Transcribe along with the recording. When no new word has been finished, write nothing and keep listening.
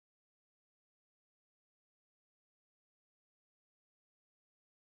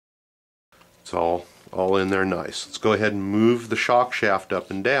It's all in there nice. Let's go ahead and move the shock shaft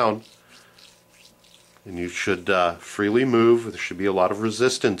up and down. And you should freely move. There should be a lot of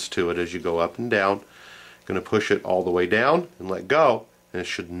resistance to it as you go up and down. Going to push it all the way down and let go, and it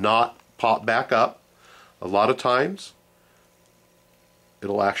should not pop back up. A lot of times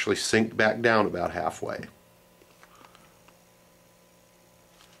it'll actually sink back down about halfway.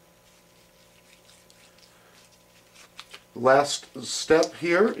 Last step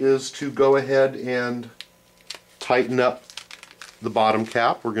here is to go ahead and tighten up the bottom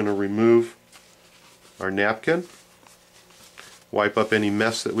cap. We're going to remove our napkin, wipe up any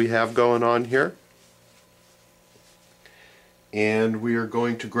mess that we have going on here, and we are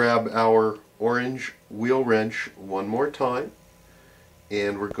going to grab our orange wheel wrench one more time,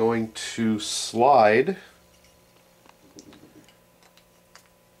 and we're going to slide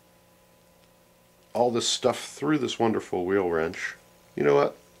all this stuff through this wonderful wheel wrench. You know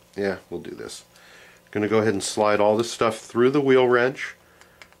what? Yeah, we'll do this. I'm going to go ahead and slide all this stuff through the wheel wrench,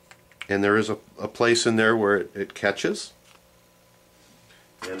 and there is a place in there where it catches.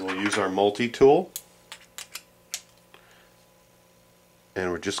 And we'll use our multi-tool,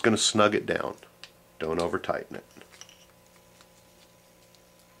 and we're just going to snug it down. Don't over tighten it.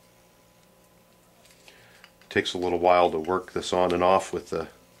 It takes a little while to work this on and off with the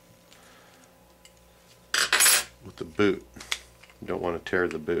boot. You don't want to tear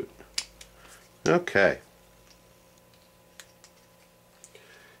the boot. Okay.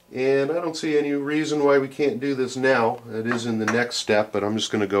 And I don't see any reason why we can't do this now. It is in the next step, but I'm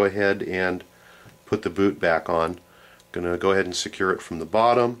just going to go ahead and put the boot back on. I'm going to go ahead and secure it from the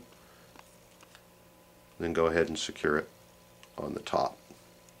bottom, then go ahead and secure it on the top,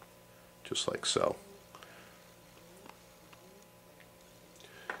 just like so.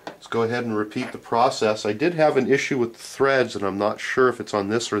 Let's go ahead and repeat the process. I did have an issue with the threads, and I'm not sure if it's on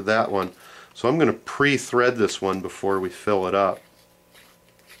this or that one, so I'm going to pre-thread this one before we fill it up.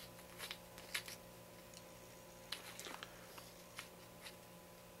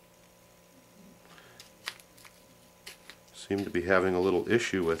 Seem to be having a little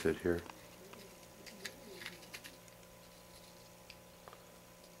issue with it here.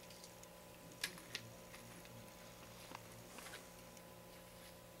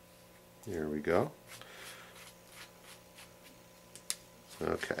 There we go.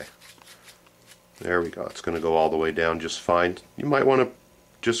 Okay. There we go. It's going to go all the way down just fine. You might want to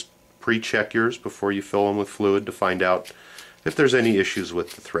just pre-check yours before you fill them with fluid to find out if there's any issues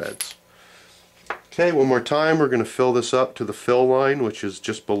with the threads. Okay, one more time. We're going to fill this up to the fill line, which is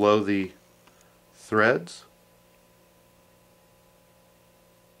just below the threads.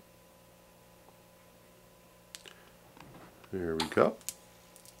 There we go.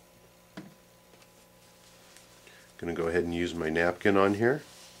 Going to go ahead and use my napkin on here.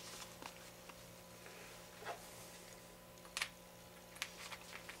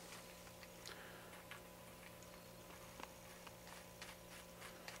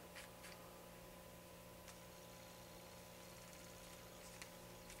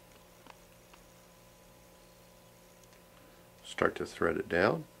 Start to thread it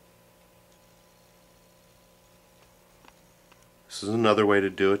down. This is another way to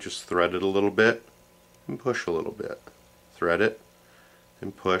do it. Just thread it a little bit and push a little bit. Thread it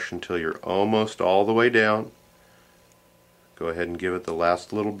and push until you're almost all the way down. Go ahead and give it the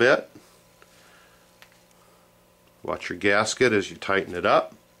last little bit. Watch your gasket as you tighten it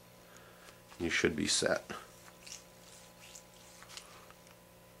up. You should be set.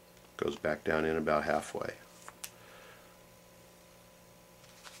 Goes back down in about halfway.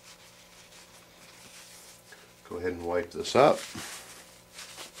 Go ahead and wipe this up.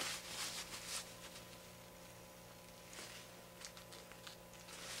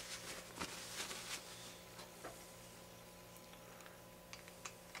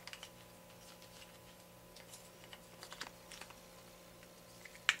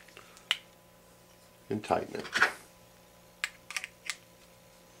 And tighten it.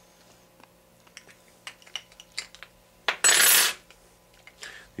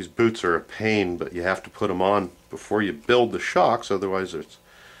 These boots are a pain, but you have to put them on before you build the shocks, otherwise there's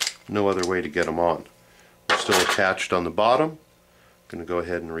no other way to get them on. They're still attached on the bottom. I'm going to go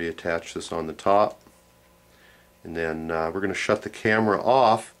ahead and reattach this on the top, and then we're going to shut the camera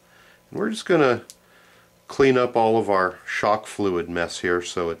off, and we're just going to clean up all of our shock fluid mess here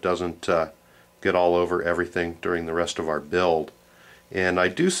so it doesn't get all over everything during the rest of our build. And I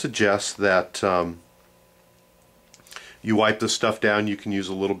do suggest that you wipe this stuff down. You can use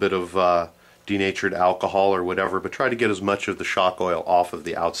a little bit of denatured alcohol or whatever, but try to get as much of the shock oil off of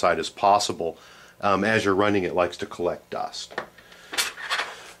the outside as possible. As you're running, it likes to collect dust.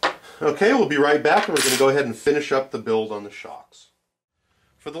 Okay, we'll be right back, and we're going to go ahead and finish up the build on the shocks.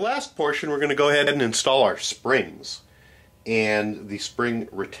 For the last portion, we're going to go ahead and install our springs and the spring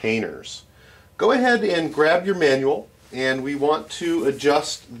retainers. Go ahead and grab your manual, and we want to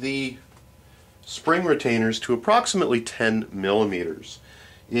adjust the spring retainers to approximately 10 millimeters.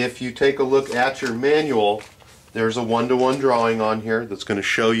 If you take a look at your manual, there's a one-to-one drawing on here that's going to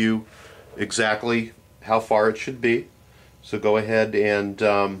show you exactly how far it should be. So go ahead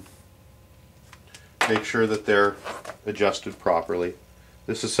and make sure that they're adjusted properly.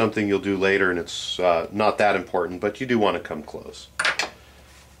 This is something you'll do later, and it's not that important, but you do want to come close.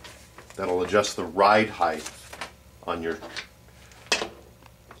 That'll adjust the ride height on your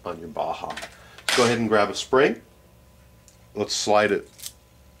Baja. Go ahead and grab a spring. Let's slide it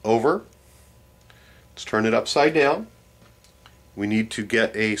over. Let's turn it upside down. We need to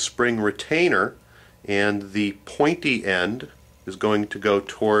get a spring retainer, and the pointy end is going to go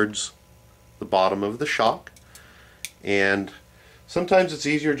towards the bottom of the shock. And sometimes it's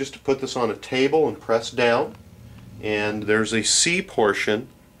easier just to put this on a table and press down. And there's a C portion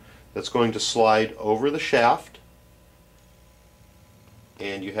that's going to slide over the shaft,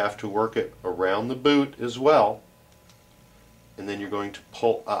 and you have to work it around the boot as well, and then you're going to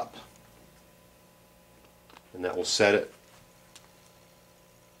pull up, and that will set it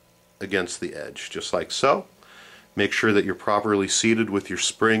against the edge, just like so. Make sure that you're properly seated with your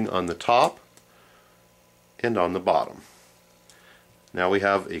spring on the top and on the bottom. Now we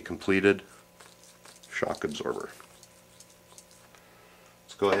have a completed shock absorber.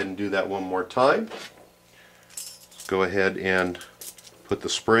 Let's go ahead and do that one more time. Let's go ahead and put the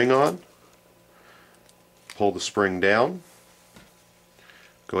spring on, pull the spring down,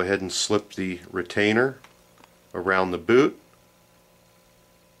 go ahead and slip the retainer around the boot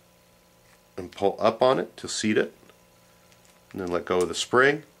and pull up on it to seat it, and then let go of the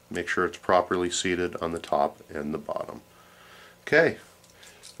spring. Make sure it's properly seated on the top and the bottom. Okay,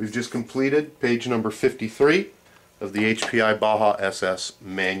 we've just completed page number 53 of the HPI Baja SS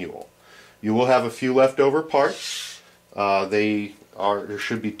manual. You will have a few leftover parts. There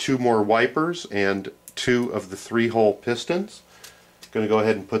should be 2 more wipers and 2 of the 3-hole pistons. I'm going to go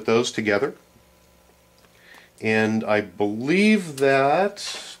ahead and put those together. And I believe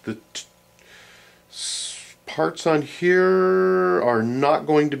that the parts on here are not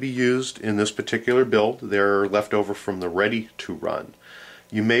going to be used in this particular build. They're left over from the ready to run.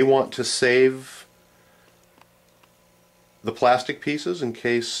 You may want to save the plastic pieces in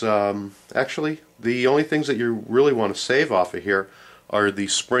case, actually the only things that you really want to save off of here are the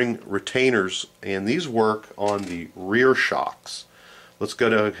spring retainers, and these work on the rear shocks. Let's go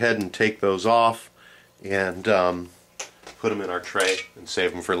ahead and take those off and put them in our tray and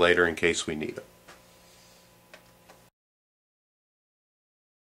save them for later in case we need them.